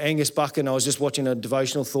thing by Angus Buchan. I was just watching a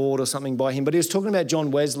devotional thought or something by him, but he was talking about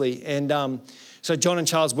John Wesley. And so John and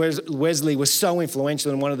Charles Wesley were so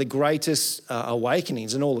influential in one of the greatest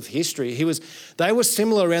awakenings in all of history. They were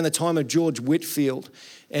similar around the time of George Whitefield.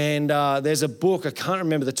 And there's a book, I can't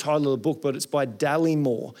remember the title of the book, but it's by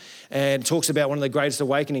Dallimore and talks about one of the greatest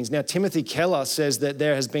awakenings. Now, Timothy Keller says that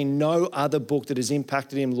there has been no other book that has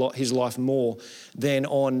impacted his life more than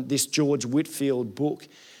on this George Whitefield book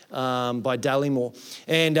by Dallimore.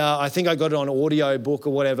 And I think I got it on audio book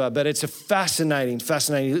or whatever, but it's a fascinating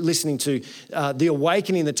listening to the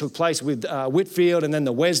awakening that took place with Whitefield and then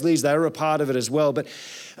the Wesleys. They were a part of it as well. But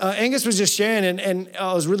Angus was just sharing, and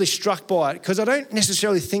I was really struck by it because I don't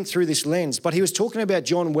necessarily think through this lens, but he was talking about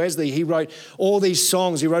John Wesley. He wrote all these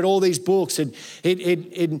songs, he wrote all these books, and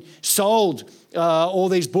he'd sold all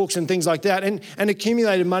these books and things like that and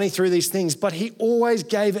accumulated money through these things, but he always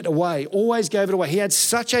gave it away. He had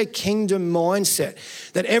such a kingdom mindset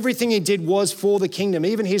that everything he did was for the kingdom.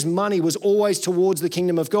 Even his money was always towards the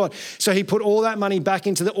kingdom of God. So he put all that money back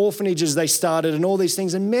into the orphanages they started and all these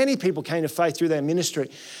things, and many people came to faith through their ministry.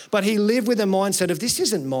 But he lived with a mindset of, this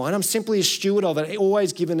isn't mine, I'm simply a steward of it,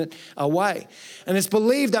 always giving it away. And it's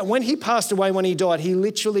believed that when he passed away, when he died, he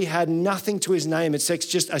literally had nothing to his name except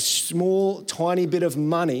just a small, tiny bit of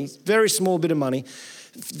money, very small bit of money,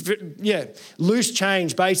 loose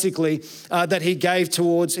change basically, that he gave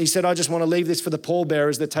towards, he said, I just want to leave this for the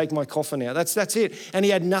pallbearers that take my coffin out. That's it. And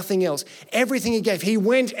he had nothing else. Everything he gave, he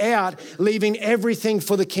went out leaving everything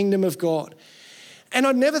for the kingdom of God. And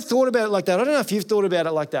I'd never thought about it like that. I don't know if you've thought about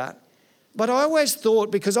it like that. But I always thought,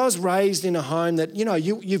 because I was raised in a home that,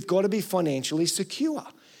 you've got to be financially secure.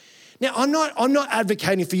 Now, I'm not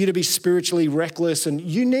advocating for you to be spiritually reckless, and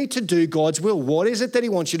you need to do God's will. What is it that he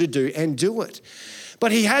wants you to do, and do it.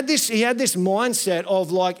 But he had this mindset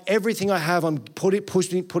of like, everything I have, I'm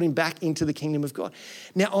putting back into the kingdom of God.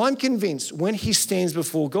 Now, I'm convinced when he stands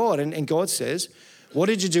before God and God says, what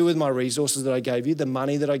did you do with my resources that I gave you, the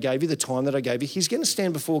money that I gave you, the time that I gave you? He's going to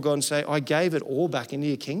stand before God and say, I gave it all back into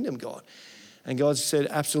your kingdom, God. And God said,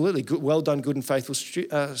 absolutely, well done, good and faithful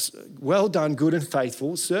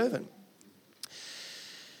servant.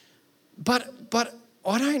 But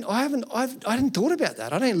I hadn't thought about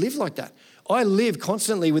that. I don't live like that. I live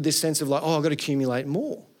constantly with this sense of like, I've got to accumulate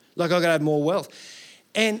more. Like, I've got to have more wealth.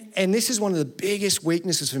 And this is one of the biggest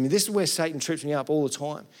weaknesses for me. This is where Satan trips me up all the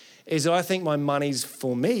time, is that I think my money's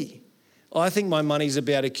for me. I think my money's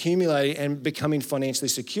about accumulating and becoming financially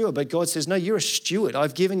secure. But God says, no, you're a steward.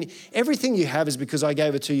 I've given everything you have is because I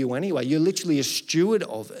gave it to you anyway. You're literally a steward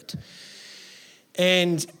of it.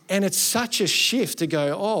 And it's such a shift to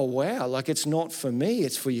go, oh, wow, like it's not for me,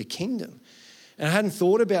 it's for your kingdom. And I hadn't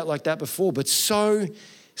thought about like that before, but so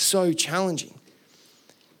challenging.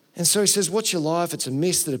 And so he says, what's your life? It's a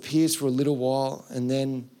mist that appears for a little while and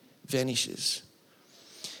then vanishes.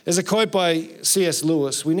 There's a quote by C.S.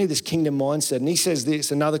 Lewis. We need this kingdom mindset. And he says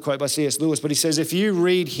this, another quote by C.S. Lewis, but he says, if you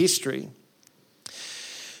read history,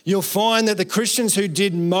 you'll find that the Christians who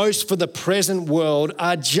did most for the present world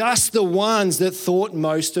are just the ones that thought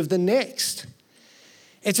most of the next.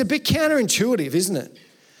 It's a bit counterintuitive, isn't it?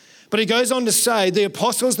 But he goes on to say, the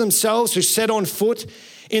apostles themselves who set on foot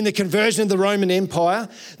in the conversion of the Roman Empire,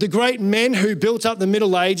 the great men who built up the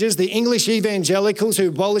Middle Ages, the English evangelicals who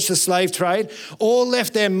abolished the slave trade, all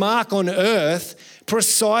left their mark on earth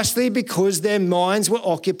precisely because their minds were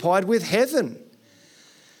occupied with heaven.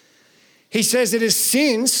 He says it is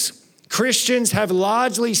since Christians have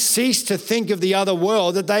largely ceased to think of the other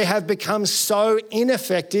world that they have become so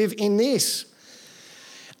ineffective in this.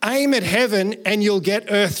 Aim at heaven and you'll get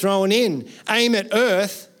earth thrown in. Aim at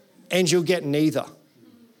earth and you'll get neither.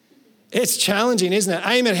 It's challenging, isn't it?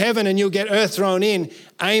 Aim at heaven and you'll get earth thrown in.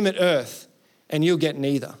 Aim at earth and you'll get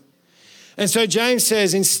neither. And so James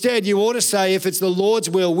says, instead, you ought to say, if it's the Lord's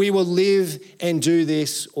will, we will live and do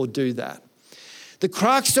this or do that. The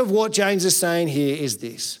crux of what James is saying here is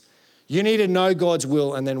this. You need to know God's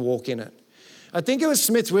will and then walk in it. I think it was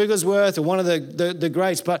Smith Wigglesworth or one of the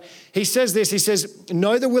greats, but he says this. He says,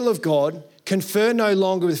 know the will of God, confer no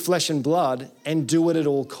longer with flesh and blood, and do it at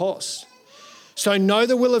all costs. So know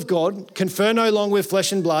the will of God, confer no longer with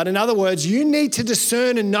flesh and blood. In other words, you need to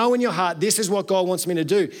discern and know in your heart, this is what God wants me to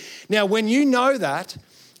do. Now, when you know that,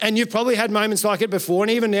 and you've probably had moments like it before, and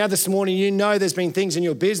even now this morning, you know there's been things in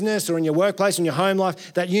your business or in your workplace, in your home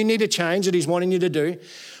life that you need to change, that he's wanting you to do.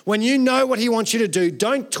 When you know what he wants you to do,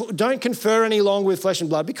 don't confer any longer with flesh and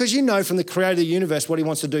blood, because you know from the creator of the universe what he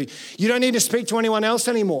wants to do. You don't need to speak to anyone else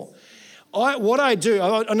anymore. I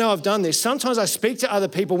know I've done this. Sometimes I speak to other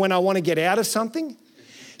people when I want to get out of something.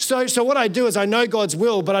 So what I do is I know God's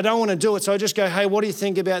will, but I don't want to do it. So I just go, hey, what do you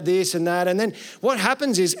think about this and that? And then what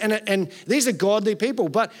happens is, and these are godly people,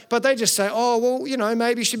 but they just say, oh, well, you know,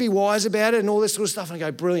 maybe you should be wise about it and all this sort of stuff. And I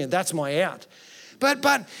go, brilliant, that's my out.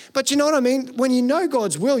 But you know what I mean? When you know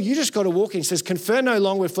God's will, you just got to walk in. It says, confer no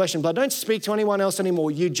longer with flesh and blood. Don't speak to anyone else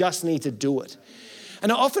anymore. You just need to do it.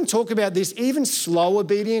 And I often talk about this, even slow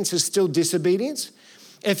obedience is still disobedience.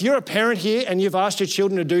 If you're a parent here and you've asked your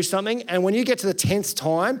children to do something, and when you get to the 10th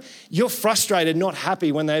time, you're frustrated, not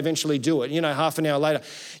happy when they eventually do it, you know, half an hour later.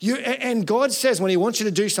 And God says when he wants you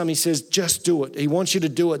to do something, he says, just do it. He wants you to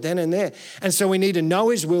do it then and there. And so we need to know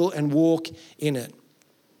his will and walk in it.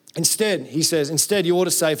 Instead, he says, you ought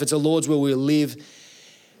to say, if it's the Lord's will, we'll live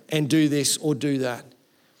and do this or do that.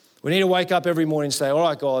 We need to wake up every morning and say, all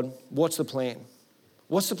right, God, what's the plan?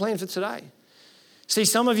 What's the plan for today? See,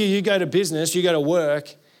 some of you go to business, you go to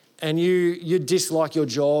work, and you dislike your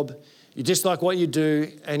job, you dislike what you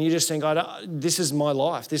do, and you just think, this is my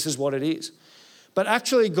life, this is what it is. But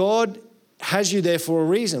actually, God has you there for a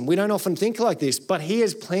reason. We don't often think like this, but he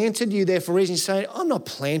has planted you there for a reason. You say, I'm not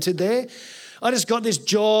planted there. I just got this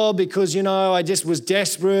job because, you know, I just was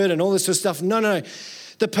desperate and all this sort of stuff. No.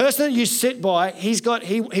 The person that you sit by, he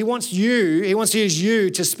wants to use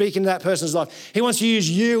you to speak into that person's life. He wants to use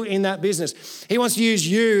you in that business. He wants to use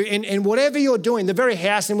you in whatever you're doing, the very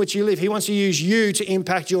house in which you live. He wants to use you to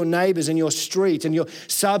impact your neighbours and your street and your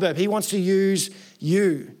suburb. He wants to use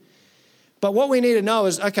you. But what we need to know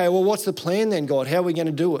is, okay, well, what's the plan then, God? How are we going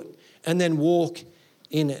to do it? And then walk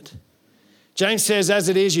in it. James says, as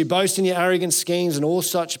it is, you boast in your arrogant schemes, and all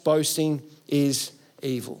such boasting is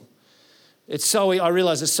evil. I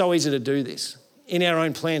realise it's so easy to do this. In our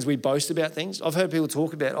own plans, we boast about things. I've heard people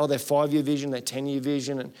talk about, their 5-year vision, their 10-year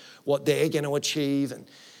vision, and what they're going to achieve.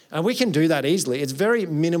 And we can do that easily. It's very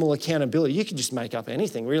minimal accountability. You can just make up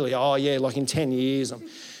anything, really. Oh, yeah, like in 10 years, I'm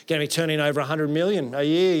going to be turning over 100 million a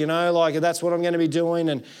year, you know, like that's what I'm going to be doing.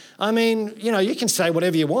 And I mean, you know, you can say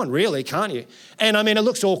whatever you want, really, can't you? And I mean, it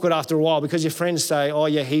looks awkward after a while because your friends say, oh,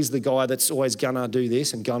 yeah, he's the guy that's always going to do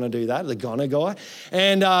this and going to do that, the gonna guy.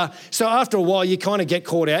 And so after a while, you kind of get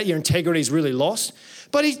caught out. Your integrity's really lost.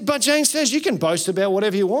 But James says you can boast about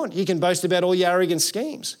whatever you want. You can boast about all your arrogant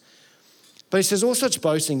schemes. But he says all such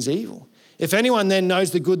boasting's evil. If anyone then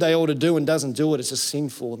knows the good they ought to do and doesn't do it, it's a sin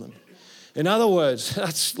for them. In other words,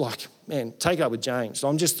 that's like, man, take it up with James.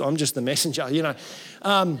 I'm just the messenger, you know.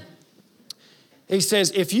 He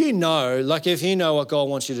says, if you know what God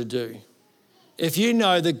wants you to do, if you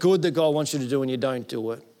know the good that God wants you to do and you don't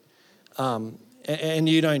do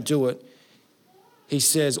it, he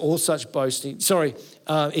says all such boasting,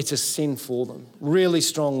 it's a sin for them. Really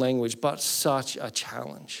strong language, but such a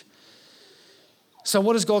challenge. So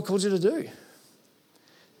what has God called you to do?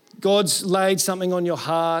 God's laid something on your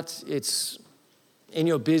heart. It's in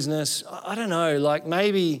your business. I don't know, like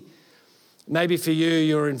maybe for you,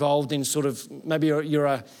 you're involved in maybe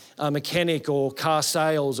you're a mechanic or car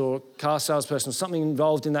salesperson or something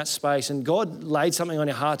involved in that space, and God laid something on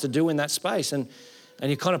your heart to do in that space, and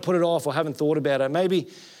you kind of put it off or haven't thought about it. Maybe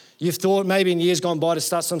you've thought in years gone by to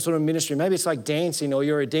start some sort of ministry. Maybe it's like dancing, or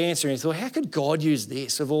you're a dancer and you thought, how could God use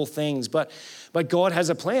this of all things? But God has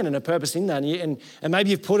a plan and a purpose in that. And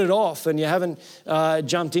maybe you've put it off and you haven't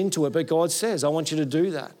jumped into it, but God says, I want you to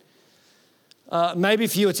do that. Maybe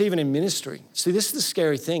for you, it's even in ministry. See, this is the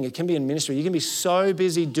scary thing. It can be in ministry. You can be so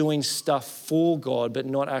busy doing stuff for God, but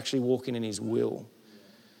not actually walking in his will.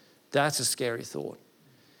 That's a scary thought.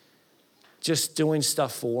 Just doing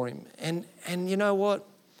stuff for him. And you know what?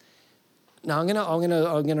 No, I'm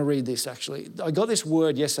gonna read this actually. I got this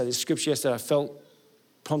word yesterday, this scripture yesterday I felt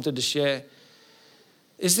prompted to share.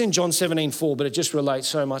 This is in John 17:4, but it just relates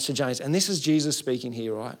so much to James. And this is Jesus speaking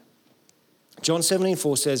here, right? John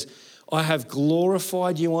 17:4 says, I have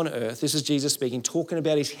glorified you on earth. This is Jesus speaking, talking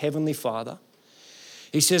about his heavenly Father.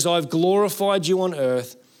 He says, I've glorified you on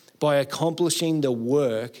earth by accomplishing the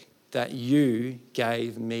work that you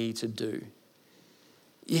gave me to do.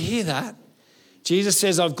 You hear that? Jesus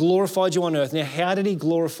says, I've glorified you on earth. Now, how did he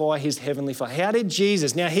glorify his heavenly Father? How did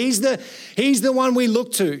Jesus? Now, he's the one we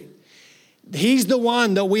look to. He's the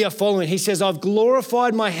one that we are following. He says, I've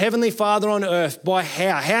glorified my heavenly Father on earth. By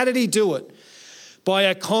how? How did he do it? By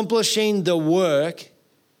accomplishing the work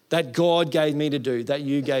that God gave me to do, that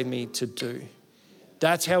you gave me to do.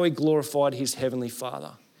 That's how he glorified his heavenly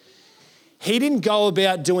Father. He didn't go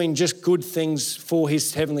about doing just good things for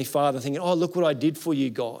his heavenly Father, thinking, oh, look what I did for you,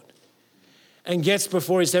 God. And gets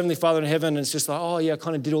before his heavenly Father in heaven and it's just like, oh yeah, I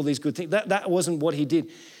kind of did all these good things. That wasn't what he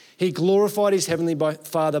did. He glorified his heavenly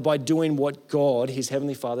Father by doing what God, his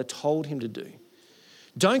heavenly Father, told him to do.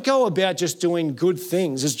 Don't go about just doing good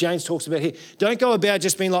things, as James talks about here. Don't go about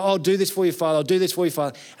just being like, I'll do this for you, Father. I'll do this for you,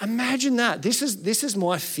 Father. Imagine that. This is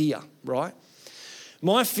my fear, right?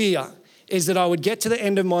 My fear is that I would get to the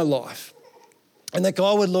end of my life and that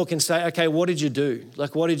God would look and say, okay, what did you do?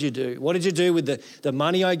 Like, what did you do? What did you do with the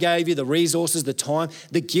money I gave you, the resources, the time,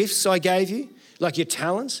 the gifts I gave you, like your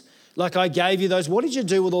talents? Like I gave you those. What did you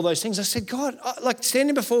do with all those things? I said, God, like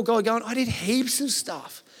standing before God going, I did heaps of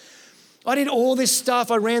stuff. I did all this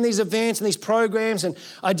stuff. I ran these events and these programs and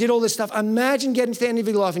I did all this stuff. Imagine getting to the end of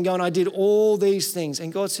your life and going, I did all these things.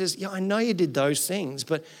 And God says, yeah, I know you did those things,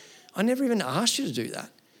 but I never even asked you to do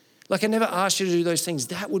that. Like I never asked you to do those things.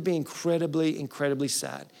 That would be incredibly, incredibly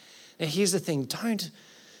sad. Now here's the thing,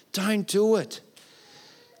 don't do it.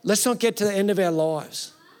 Let's not get to the end of our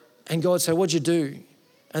lives and God say, what'd you do?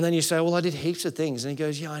 And then you say, well, I did heaps of things. And he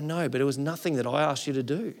goes, yeah, I know, but it was nothing that I asked you to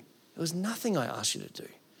do. It was nothing I asked you to do.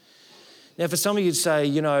 Now, for some of you to say,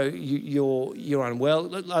 you know, you're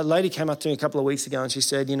unwell. A lady came up to me a couple of weeks ago and she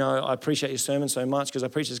said, you know, I appreciate your sermon so much because I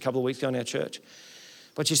preached this a couple of weeks ago in our church.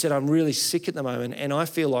 But she said, I'm really sick at the moment and I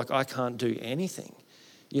feel like I can't do anything.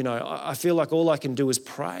 You know, I feel like all I can do is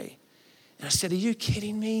pray. And I said, are you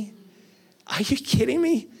kidding me? Are you kidding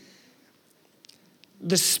me?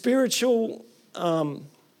 The spiritual, when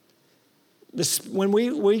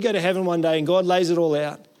we go to heaven one day and God lays it all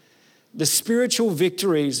out, the spiritual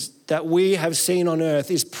victories that we have seen on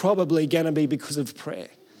earth is probably going to be because of prayer.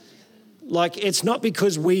 Like it's not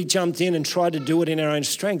because we jumped in and tried to do it in our own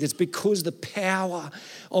strength. It's because the power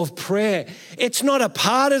of prayer. It's not a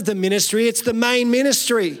part of the ministry. It's the main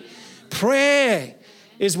ministry. Prayer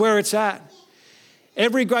is where it's at.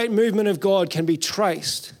 Every great movement of God can be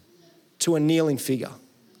traced to a kneeling figure.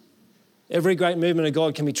 Every great movement of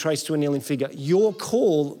God can be traced to a kneeling figure. Your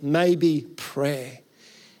call may be prayer.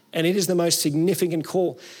 And it is the most significant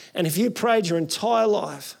call. And if you prayed your entire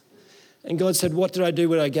life and God said, what did I do,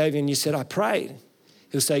 what I gave you? And you said, I prayed.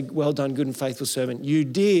 He'll say, well done, good and faithful servant. You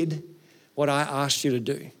did what I asked you to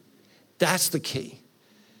do. That's the key.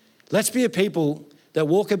 Let's be a people that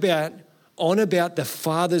walk on about the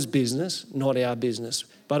Father's business, not our business,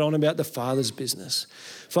 but on about the Father's business.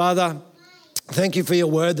 Father, thank you for your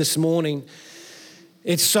word this morning.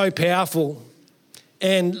 It's so powerful.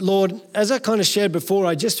 And Lord, as I kind of shared before,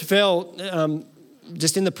 I just felt,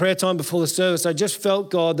 just in the prayer time before the service, I just felt,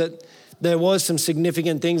 God, that there was some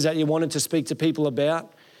significant things that you wanted to speak to people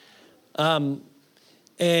about. And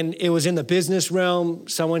it was in the business realm,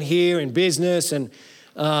 someone here in business, and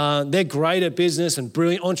they're great at business and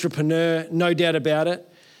brilliant entrepreneur, no doubt about it.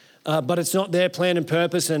 But it's not their plan and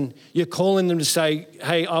purpose, and you're calling them to say,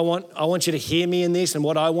 hey, I want you to hear me in this and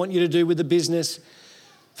what I want you to do with the business.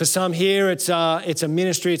 For some here, it's a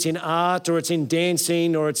ministry, it's in art, or it's in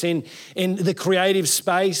dancing, or it's in the creative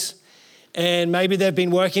space. And maybe they've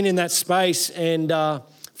been working in that space, and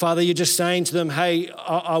Father, you're just saying to them, hey,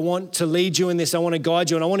 I want to lead you in this, I want to guide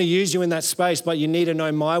you, and I want to use you in that space, but you need to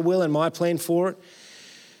know my will and my plan for it.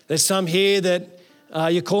 There's some here that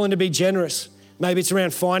you're calling to be generous. Maybe it's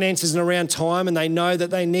around finances and around time, and they know that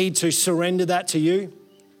they need to surrender that to you.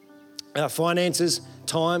 Finances,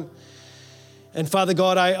 time. And Father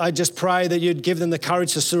God, I just pray that you'd give them the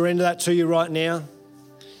courage to surrender that to you right now.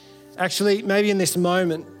 Actually, maybe in this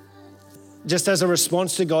moment, just as a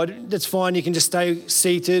response to God, that's fine. You can just stay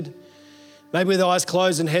seated, maybe with eyes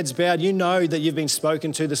closed and heads bowed. You know that you've been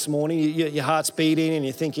spoken to this morning. Your heart's beating and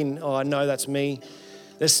you're thinking, oh, I know that's me.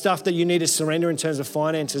 There's stuff that you need to surrender in terms of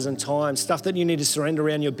finances and time, stuff that you need to surrender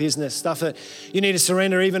around your business, stuff that you need to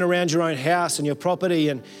surrender even around your own house and your property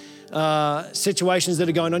and situations that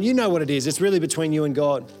are going on. You know what it is. It's really between you and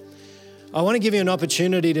God. I want to give you an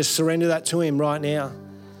opportunity to surrender that to him right now.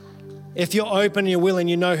 If you're open and you're willing,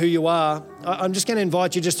 you know who you are, I'm just going to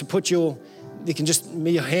invite you just to put your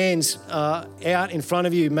hands out in front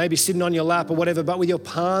of you, maybe sitting on your lap or whatever, but with your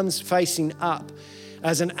palms facing up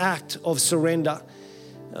as an act of surrender.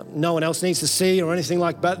 No one else needs to see or anything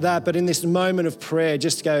like that, but in this moment of prayer,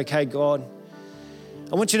 just go, okay, God,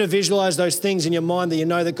 I want you to visualize those things in your mind that you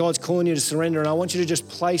know that God's calling you to surrender, and I want you to just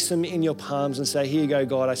place them in your palms and say, here you go,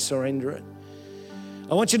 God, I surrender it.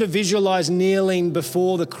 I want you to visualize kneeling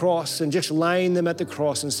before the cross and just laying them at the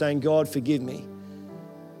cross and saying, God, forgive me.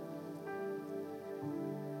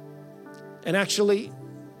 And actually,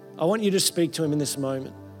 I want you to speak to him in this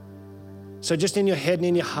moment. So just in your head and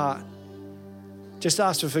in your heart, just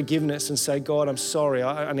ask for forgiveness and say, God, I'm sorry.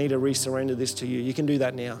 I need to resurrender this to you. You can do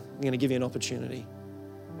that now. I'm going to give you an opportunity.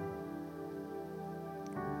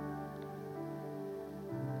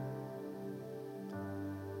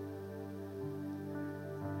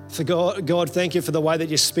 For God, thank you for the way that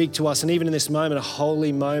you speak to us, and even in this moment, a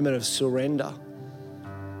holy moment of surrender.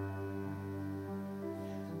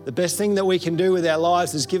 The best thing that we can do with our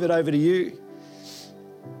lives is give it over to you.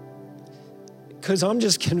 Because I'm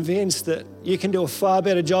just convinced that you can do a far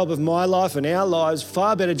better job of my life and our lives,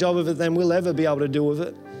 far better job of it than we'll ever be able to do with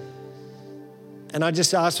it. And I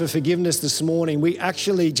just ask for forgiveness this morning. We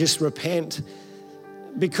actually just repent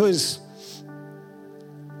because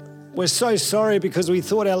we're so sorry because we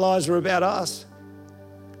thought our lives were about us.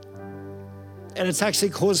 And it's actually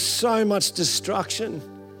caused so much destruction,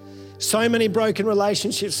 so many broken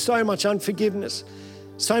relationships, so much unforgiveness,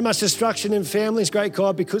 so much destruction in families, great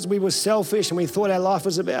God, because we were selfish and we thought our life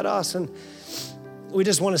was about us. And we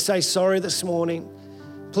just want to say sorry this morning.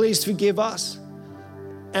 Please forgive us.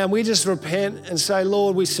 And we just repent and say,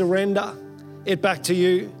 Lord, we surrender it back to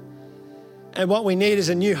you. And what we need is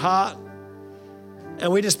a new heart.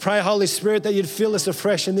 And we just pray, Holy Spirit, that you'd fill us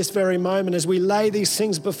afresh in this very moment as we lay these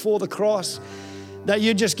things before the cross, that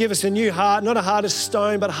you'd just give us a new heart, not a heart of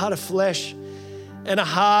stone, but a heart of flesh, and a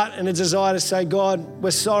heart and a desire to say, God, we're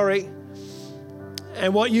sorry.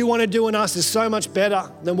 And what you want to do in us is so much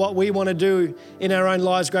better than what we want to do in our own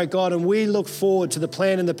lives, great God. And we look forward to the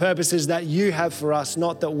plan and the purposes that you have for us,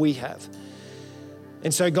 not that we have.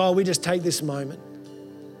 And so, God, we just take this moment.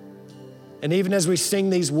 And even as we sing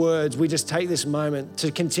these words, we just take this moment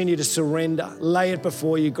to continue to surrender, lay it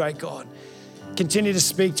before you, great God. Continue to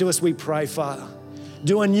speak to us, we pray, Father.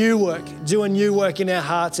 Do a new work in our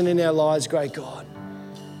hearts and in our lives, great God.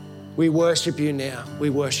 We worship you now. We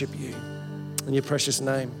worship you. In your precious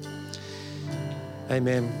name.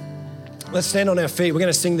 Amen. Let's stand on our feet. We're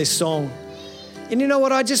going to sing this song. And you know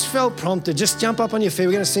what? I just felt prompted. Just jump up on your feet.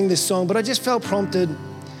 We're going to sing this song. But I just felt prompted.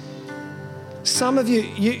 Some of you,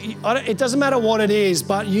 it doesn't matter what it is,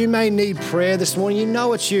 but you may need prayer this morning. You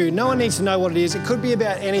know it's you. No one needs to know what it is. It could be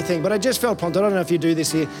about anything, but I just felt prompted. I don't know if you do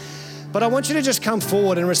this here, but I want you to just come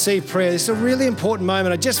forward and receive prayer. This is a really important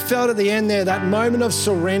moment. I just felt at the end there, that moment of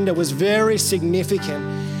surrender was very significant.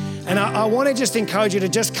 And I want to just encourage you to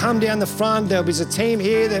just come down the front. There'll be a team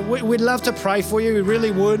here that we'd love to pray for you. We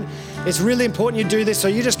really would. It's really important you do this. So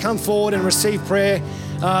you just come forward and receive prayer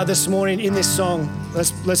this morning in this song.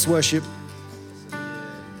 Let's worship.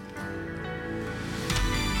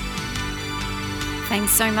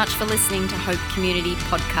 Thanks so much for listening to Hope Community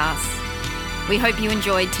Podcasts. We hope you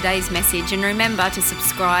enjoyed today's message, and remember to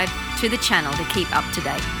subscribe to the channel to keep up to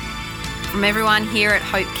date. From everyone here at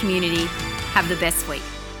Hope Community, have the best week.